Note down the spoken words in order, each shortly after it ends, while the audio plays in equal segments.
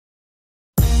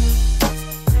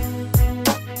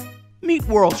Meet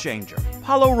world changer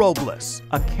Palo Robles,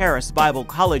 a Charis Bible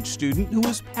College student who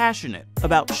is passionate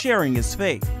about sharing his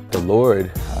faith. The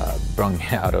Lord brought me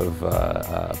out of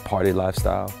a party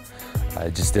lifestyle,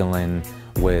 just dealing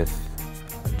with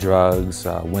drugs,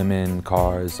 women,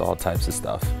 cars, all types of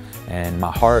stuff. And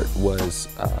my heart was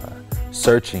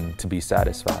searching to be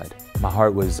satisfied. My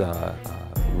heart was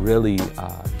really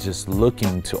just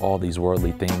looking to all these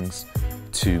worldly things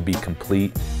to be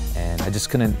complete, and I just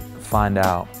couldn't find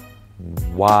out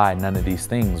why none of these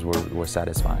things were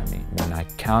satisfying me. When I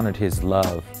countered His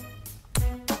love,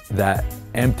 that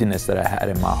emptiness that I had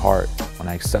in my heart when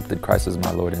I accepted Christ as my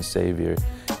Lord and Savior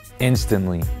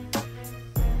instantly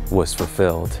was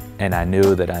fulfilled. And I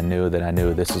knew that I knew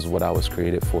this is what I was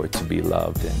created for, to be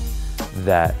loved. And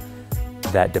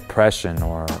that depression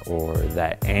or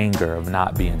that anger of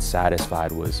not being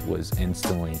satisfied was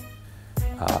instantly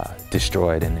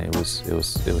destroyed, and it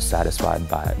was satisfied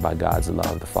by God's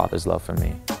love, the Father's love for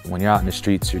me. When you're out in the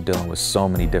streets, you're dealing with so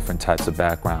many different types of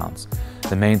backgrounds.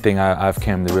 The main thing I've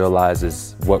come to realize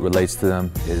is what relates to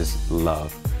them is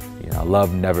love. You know,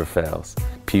 love never fails.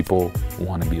 People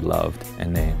want to be loved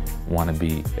and they want to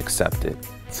be accepted.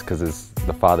 It's because it's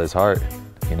the Father's heart.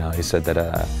 You know, He said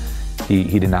that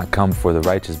He did not come for the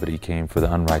righteous, but He came for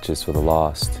the unrighteous, for the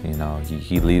lost. You know,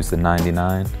 He leaves the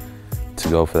 99 to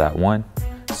go for that one.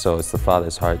 So it's the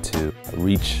Father's heart to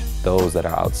reach those that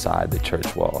are outside the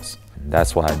church walls. And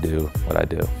that's why I do what I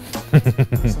do.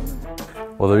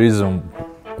 Well, the reason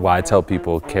why I tell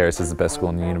people Charis is the best school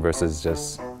in the universe is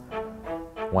just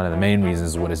one of the main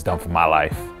reasons what it's done for my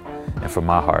life and for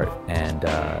my heart and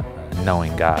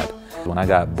knowing God. When I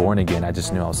got born again, I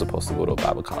just knew I was supposed to go to a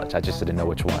Bible college. I just didn't know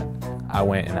which one. I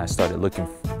went and I started looking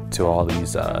to all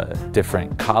these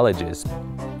different colleges,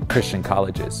 Christian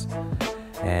colleges.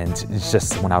 And it's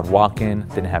just when I would walk in,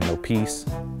 didn't have no peace.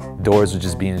 Doors were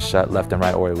just being shut left and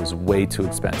right, or it was way too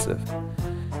expensive.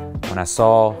 When I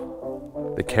saw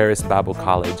the Charis Bible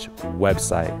College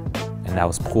website, and that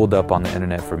was pulled up on the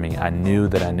internet for me, I knew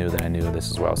that this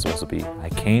is where I was supposed to be. I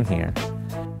came here.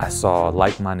 I saw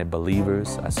like-minded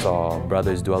believers. I saw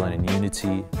brothers dwelling in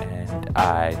unity, and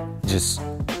I just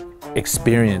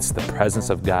experienced the presence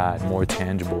of God more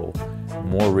tangible,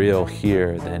 more real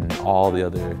here than all the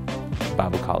other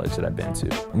Bible college that I've been to.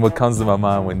 What comes to my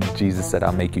mind when Jesus said,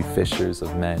 "I'll make you fishers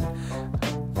of men."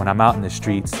 When I'm out in the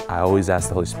streets, I always ask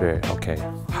the Holy Spirit, okay,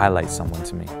 highlight someone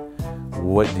to me.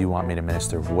 What do you want me to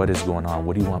minister? What is going on?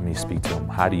 What do you want me to speak to them?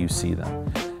 How do you see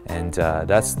them? And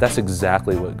that's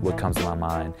exactly what comes to my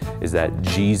mind, is that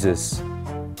Jesus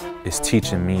is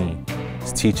teaching me,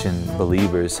 is teaching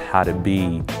believers how to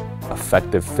be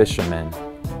effective fishermen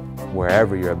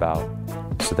wherever you're about,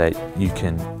 so that you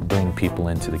can bring people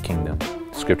into the kingdom.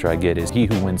 The scripture I get is, "He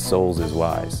who wins souls is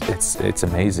wise." It's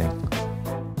amazing.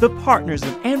 The partners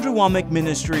of Andrew Wommack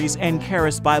Ministries and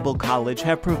Charis Bible College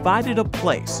have provided a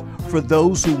place for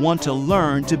those who want to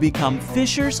learn to become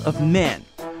fishers of men.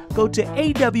 Go to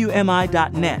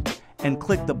awmi.net and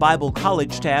click the Bible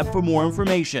College tab for more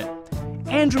information.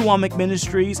 Andrew Wommack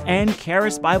Ministries and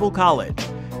Charis Bible College,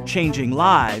 changing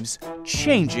lives,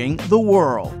 changing the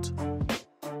world.